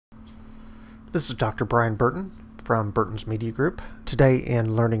This is Dr. Brian Burton from Burton's Media Group. Today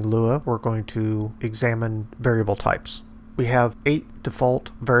in Learning Lua, we're going to examine variable types. We have 8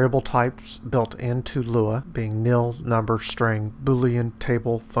 default variable types built into Lua, being nil, number, string, boolean,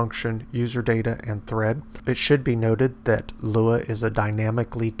 table, function, user data, and thread. It should be noted that Lua is a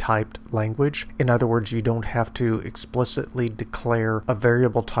dynamically typed language. In other words, you don't have to explicitly declare a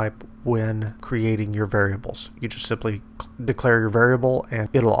variable type when creating your variables. You just simply declare your variable and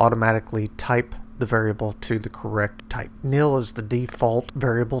it'll automatically type the variable to the correct type. Nil is the default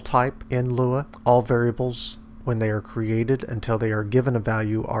variable type in Lua. All variables, when they are created until they are given a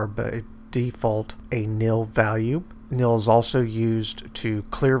value, are by default a nil value. Nil is also used to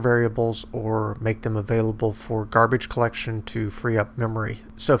clear variables or make them available for garbage collection to free up memory.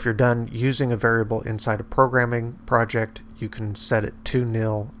 So if you're done using a variable inside a programming project, you can set it to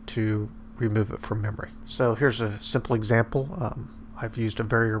nil to remove it from memory. So here's a simple example. I've used a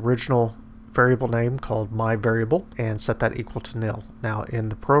very original variable name called myVariable and set that equal to nil. Now in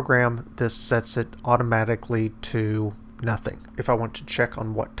the program, this sets it automatically to nothing. If I want to check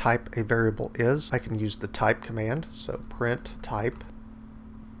on what type a variable is, I can use the type command. So print type,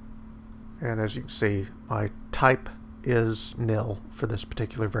 and as you can see, my type is nil for this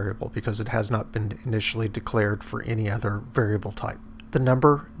particular variable because it has not been initially declared for any other variable type. The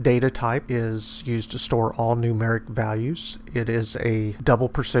number data type is used to store all numeric values. It is a double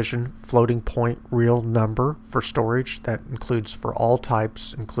precision floating point real number for storage that includes for all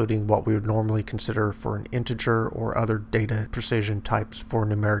types, including what we would normally consider for an integer or other data precision types for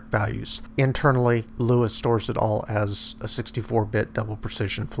numeric values. Internally, Lua stores it all as a 64-bit double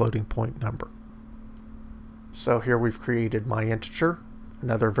precision floating point number. So here we've created my integer,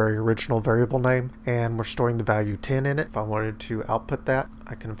 another very original variable name, and we're storing the value 10 in it. If I wanted to output that,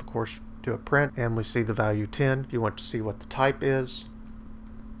 I can of course do a print and we see the value 10. If you want to see what the type is,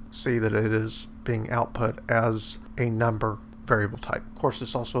 see that it is being output as a number variable type. Of course,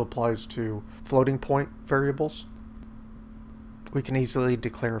 this also applies to floating point variables. We can easily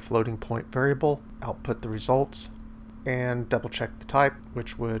declare a floating point variable, output the results, and double check the type,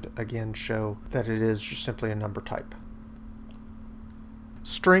 which would again show that it is just simply a number type.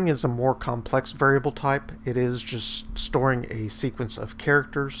 String is a more complex variable type. It is just storing a sequence of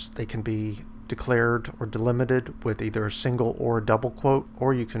characters. They can be declared or delimited with either a single or a double quote,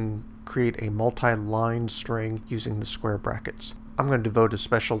 or you can create a multi-line string using the square brackets. I'm going to devote a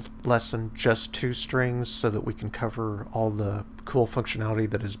special lesson just to strings so that we can cover all the cool functionality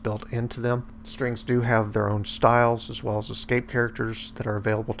that is built into them. Strings do have their own styles as well as escape characters that are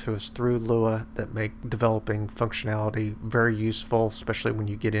available to us through Lua that make developing functionality very useful, especially when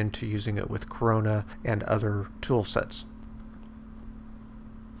you get into using it with Corona and other tool sets.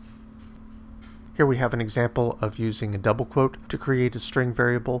 Here we have an example of using a double quote to create a string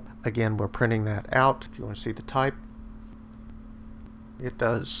variable. Again, we're printing that out. If you want to see the type, it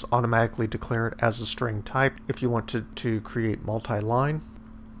does automatically declare it as a string type. If you wanted to create multi-line,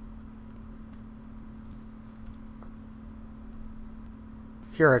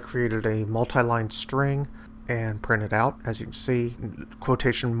 here I created a multi-line string and print it out. As you can see,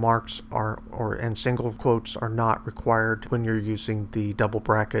 quotation marks and single quotes are not required when you're using the double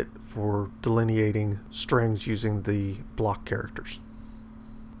bracket for delineating strings using the block characters.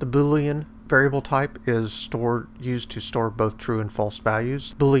 The Boolean variable type is used to store both true and false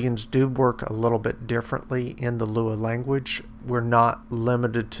values. Booleans do work a little bit differently in the Lua language. We're not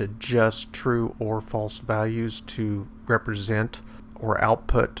limited to just true or false values to represent or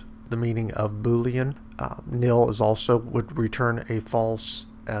output the meaning of Boolean. Nil is also would return a false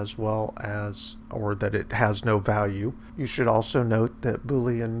as well as, or that it has no value. You should also note that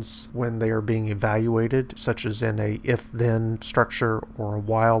Booleans, when they are being evaluated, such as in a if-then structure or a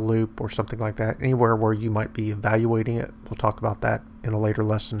while loop or something like that, anywhere where you might be evaluating it, we'll talk about that in a later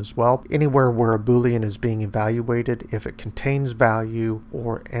lesson as well. Anywhere where a Boolean is being evaluated, if it contains value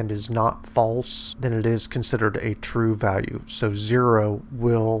and is not false, then it is considered a true value. So 0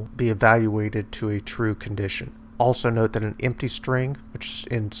 will be evaluated to a true condition. Also note that an empty string, which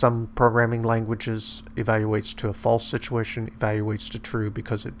in some programming languages evaluates to a false situation, evaluates to true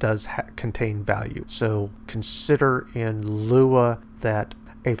because it does contain value. So consider in Lua that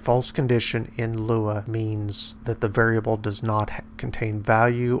a false condition in Lua means that the variable does not contain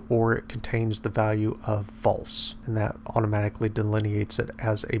value, or it contains the value of false, and that automatically delineates it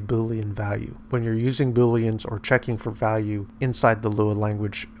as a Boolean value. When you're using Booleans or checking for value inside the Lua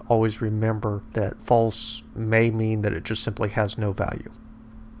language, always remember that false may mean that it just simply has no value.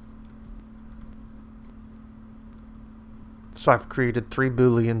 So I've created 3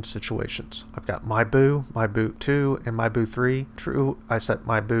 Boolean situations. I've got my bool 2, and my bool 3. True, I set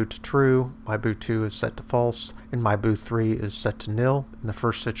my bool to true, my bool 2 is set to false, and my bool 3 is set to nil. In the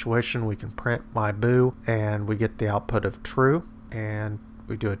first situation, we can print my bool, and we get the output of true, and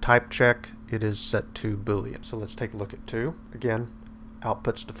we do a type check. It is set to Boolean. So let's take a look at 2. Again,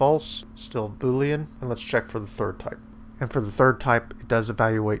 outputs to false, still Boolean, and let's check for the third type. And for the third type, it does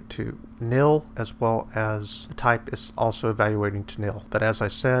evaluate to nil, as well as the type is also evaluating to nil. But as I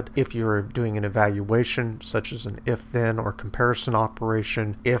said, if you're doing an evaluation, such as an if-then or comparison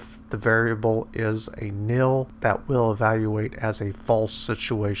operation, if the variable is a nil, that will evaluate as a false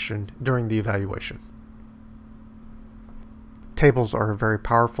situation during the evaluation. Tables are a very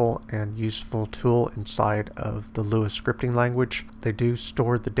powerful and useful tool inside of the Lua scripting language. They do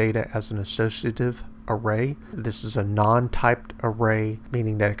store the data as an associative array. This is a non-typed array,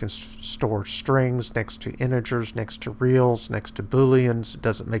 meaning that it can store strings next to integers, next to reals, next to booleans. It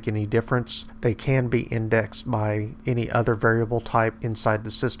doesn't make any difference. They can be indexed by any other variable type inside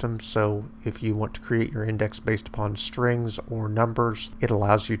the system, so if you want to create your index based upon strings or numbers, it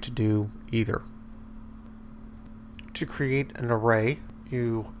allows you to do either. To create an array,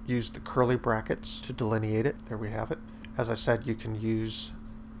 you use the curly brackets to delineate it. There we have it. As I said, you can use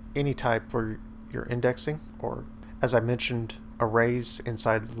any type for your indexing, or as I mentioned, arrays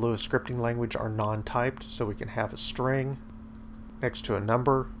inside the Lua scripting language are non-typed, so we can have a string next to a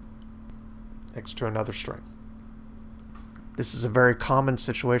number next to another string. This is a very common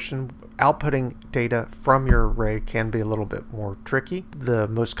situation. Outputting data from your array can be a little bit more tricky.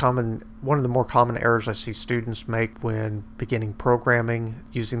 One of the more common errors I see students make when beginning programming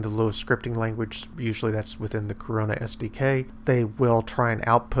using the Lua scripting language, usually that's within the Corona SDK, they will try and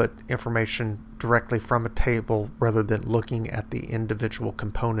output information directly from a table rather than looking at the individual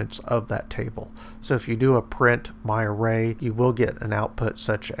components of that table. So if you do a print my array, you will get an output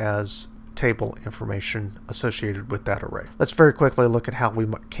such as table information associated with that array. Let's very quickly look at how we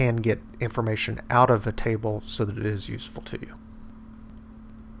can get information out of a table so that it is useful to you.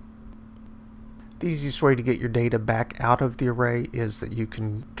 The easiest way to get your data back out of the array is that you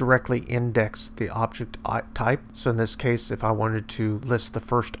can directly index the object type. So in this case, if I wanted to list the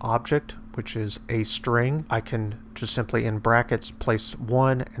first object, which is a string, I can just simply in brackets place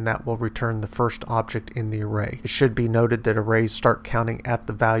 1, and that will return the first object in the array. It should be noted that arrays start counting at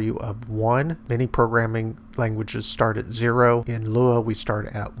the value of 1. Many programming languages start at 0. In Lua, we start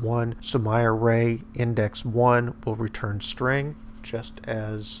at 1. So my array index 1 will return string, just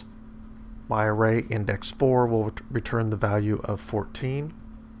as my array index 4 will return the value of 14.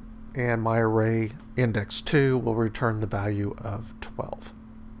 And my array index 2 will return the value of 12.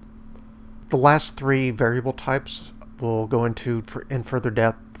 The last 3 variable types we'll go into in further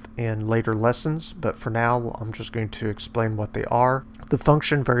depth in later lessons, but for now I'm just going to explain what they are. The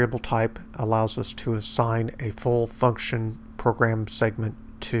function variable type allows us to assign a full function program segment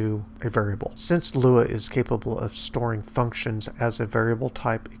to a variable. Since Lua is capable of storing functions as a variable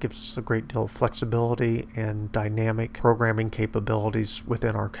type, it gives us a great deal of flexibility and dynamic programming capabilities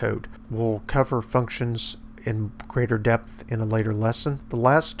within our code. We'll cover functions in greater depth in a later lesson. The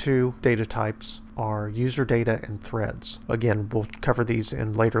last 2 data types are user data and threads. Again, we'll cover these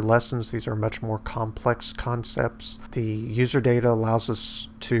in later lessons. These are much more complex concepts. The user data allows us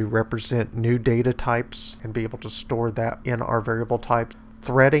to represent new data types and be able to store that in our variable types.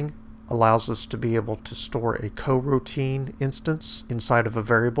 Threading allows us to be able to store a coroutine instance inside of a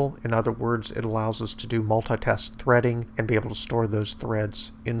variable. In other words, it allows us to do multitask threading and be able to store those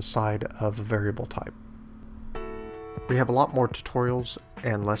threads inside of a variable type. We have a lot more tutorials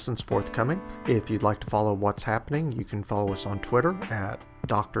and lessons forthcoming. If you'd like to follow what's happening, you can follow us on Twitter at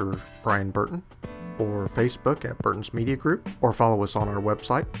Dr. Brian Burton, or Facebook at Burton's Media Group, or follow us on our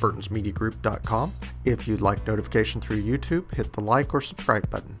website, burtonsmediagroup.com. If you'd like notification through YouTube, hit the like or subscribe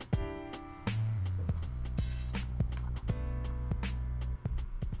button.